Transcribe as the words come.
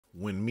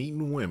When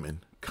meeting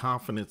women,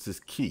 confidence is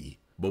key.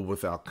 But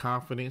without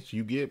confidence,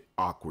 you get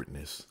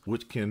awkwardness,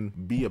 which can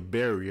be a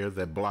barrier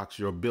that blocks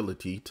your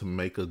ability to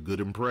make a good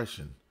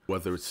impression.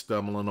 Whether it's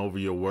stumbling over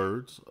your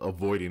words,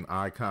 avoiding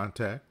eye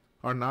contact,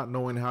 or not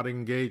knowing how to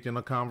engage in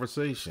a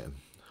conversation,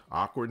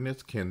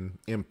 awkwardness can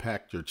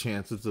impact your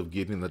chances of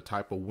getting the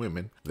type of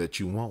women that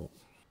you want.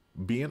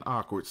 Being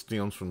awkward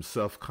stems from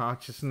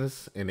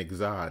self-consciousness and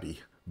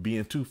anxiety.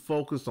 Being too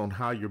focused on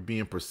how you're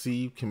being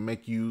perceived can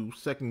make you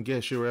second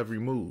guess your every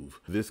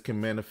move. This can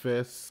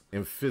manifest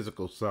in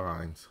physical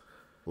signs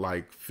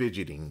like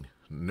fidgeting,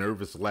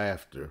 nervous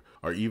laughter,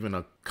 or even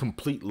a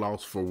complete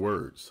loss for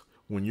words.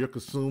 When you're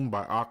consumed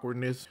by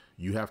awkwardness,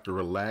 you have to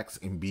relax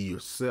and be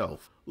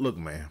yourself. Look,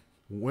 man,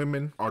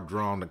 women are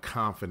drawn to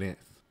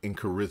confidence and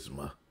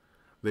charisma.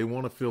 They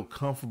want to feel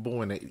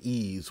comfortable and at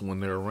ease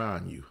when they're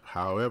around you.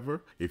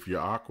 However, if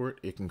you're awkward,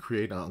 it can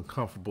create an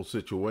uncomfortable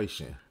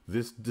situation.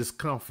 This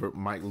discomfort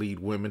might lead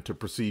women to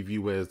perceive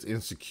you as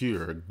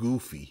insecure,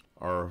 goofy,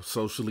 or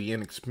socially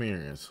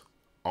inexperienced,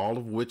 all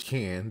of which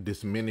can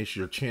diminish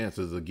your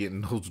chances of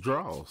getting those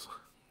draws.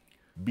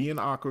 Being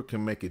awkward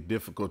can make it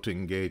difficult to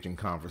engage in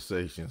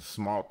conversations.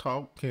 Small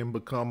talk can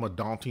become a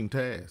daunting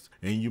task,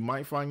 and you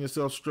might find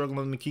yourself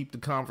struggling to keep the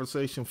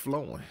conversation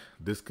flowing.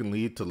 This can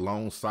lead to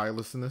long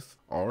silences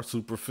or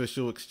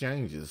superficial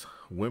exchanges.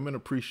 Women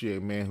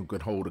appreciate men who can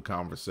hold a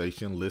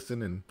conversation,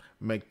 listen, and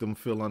make them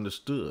feel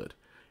understood.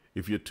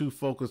 If you're too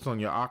focused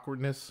on your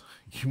awkwardness,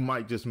 you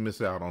might just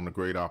miss out on a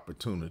great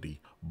opportunity.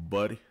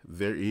 But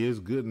there is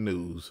good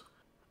news.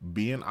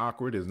 Being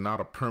awkward is not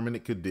a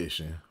permanent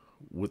condition.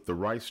 With the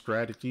right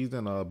strategies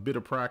and a bit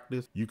of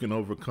practice, you can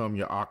overcome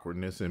your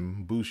awkwardness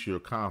and boost your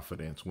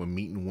confidence when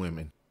meeting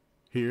women.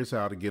 Here's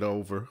how to get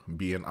over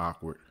being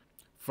awkward.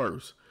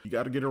 First, you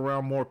got to get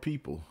around more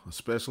people,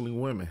 especially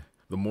women.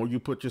 The more you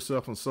put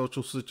yourself in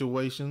social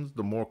situations,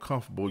 the more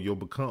comfortable you'll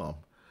become.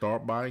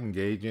 Start by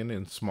engaging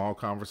in small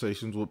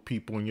conversations with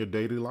people in your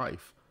daily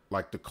life,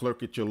 like the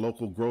clerk at your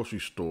local grocery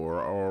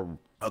store or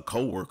a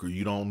coworker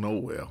you don't know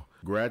well.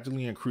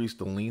 Gradually increase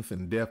the length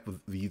and depth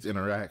of these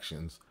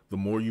interactions. The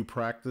more you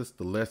practice,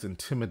 the less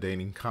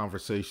intimidating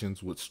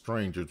conversations with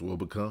strangers will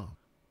become.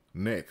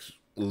 Next,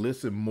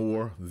 listen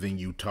more than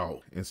you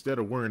talk. Instead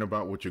of worrying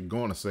about what you're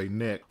going to say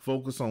next,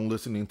 focus on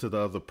listening to the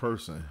other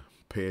person.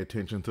 Pay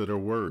attention to their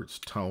words,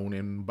 tone,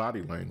 and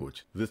body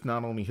language. This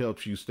not only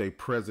helps you stay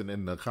present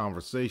in the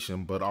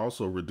conversation, but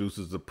also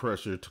reduces the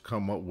pressure to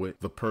come up with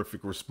the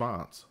perfect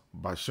response.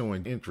 By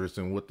showing interest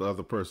in what the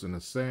other person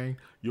is saying,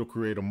 you'll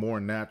create a more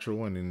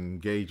natural and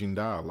engaging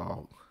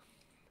dialogue.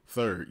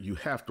 Third, you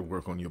have to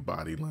work on your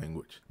body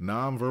language.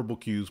 Nonverbal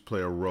cues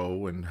play a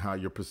role in how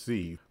you're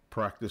perceived.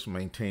 Practice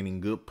maintaining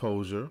good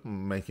posture,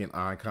 making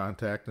eye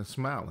contact, and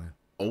smiling.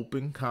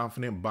 Open,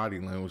 confident body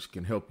language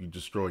can help you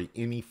destroy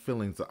any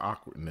feelings of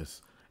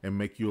awkwardness and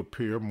make you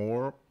appear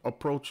more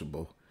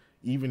approachable.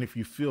 Even if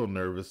you feel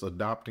nervous,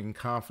 adopting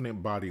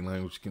confident body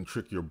language can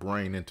trick your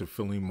brain into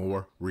feeling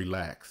more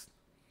relaxed.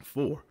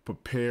 4.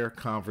 Prepare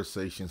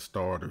conversation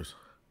starters.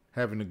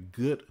 Having a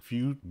good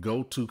few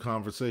go-to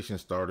conversation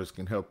starters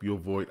can help you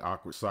avoid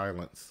awkward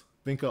silence.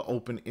 Think of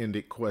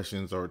open-ended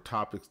questions or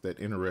topics that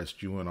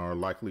interest you and are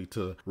likely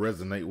to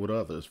resonate with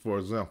others. For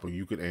example,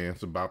 you could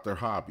ask about their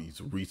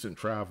hobbies, recent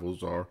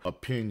travels, or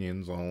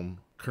opinions on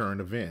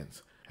current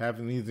events.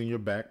 Having these in your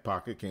back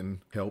pocket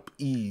can help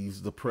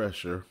ease the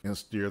pressure and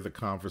steer the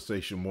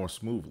conversation more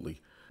smoothly.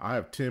 I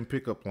have 10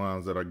 pickup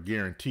lines that are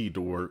guaranteed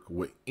to work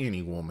with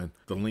any woman.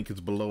 The link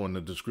is below in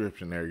the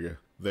description area.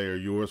 They are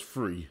yours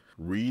free.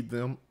 Read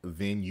them,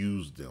 then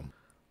use them.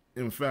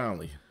 And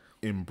finally,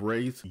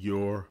 embrace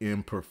your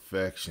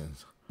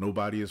imperfections.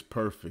 Nobody is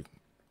perfect,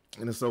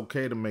 and it's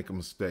okay to make a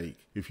mistake.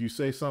 If you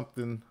say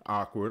something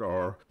awkward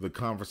or the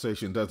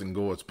conversation doesn't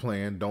go as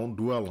planned, don't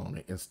dwell on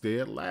it.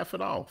 Instead, laugh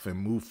it off and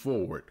move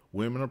forward.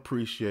 Women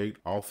appreciate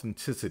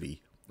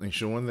authenticity, and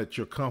showing that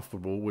you're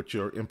comfortable with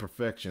your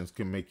imperfections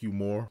can make you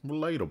more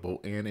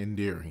relatable and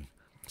endearing.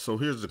 So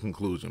here's the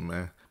conclusion,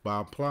 man.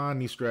 By applying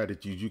these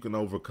strategies, you can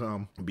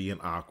overcome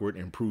being awkward,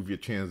 improve your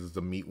chances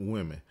of meeting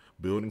women.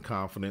 Building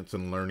confidence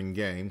and learning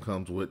game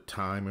comes with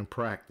time and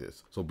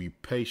practice. So be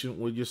patient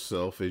with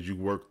yourself as you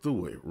work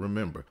through it.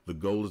 Remember, the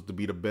goal is to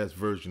be the best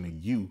version of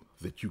you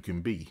that you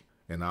can be.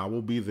 And I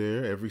will be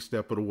there every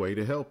step of the way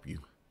to help you.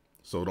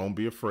 So don't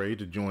be afraid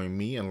to join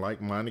me and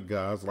like-minded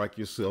guys like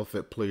yourself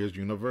at Players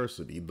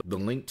University. The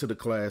link to the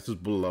class is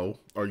below,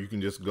 or you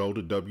can just go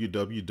to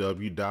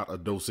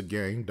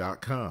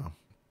www.adosagame.com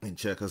and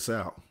check us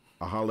out.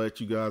 I'll holler at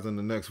you guys in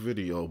the next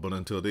video, but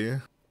until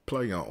then,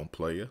 play on,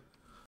 player.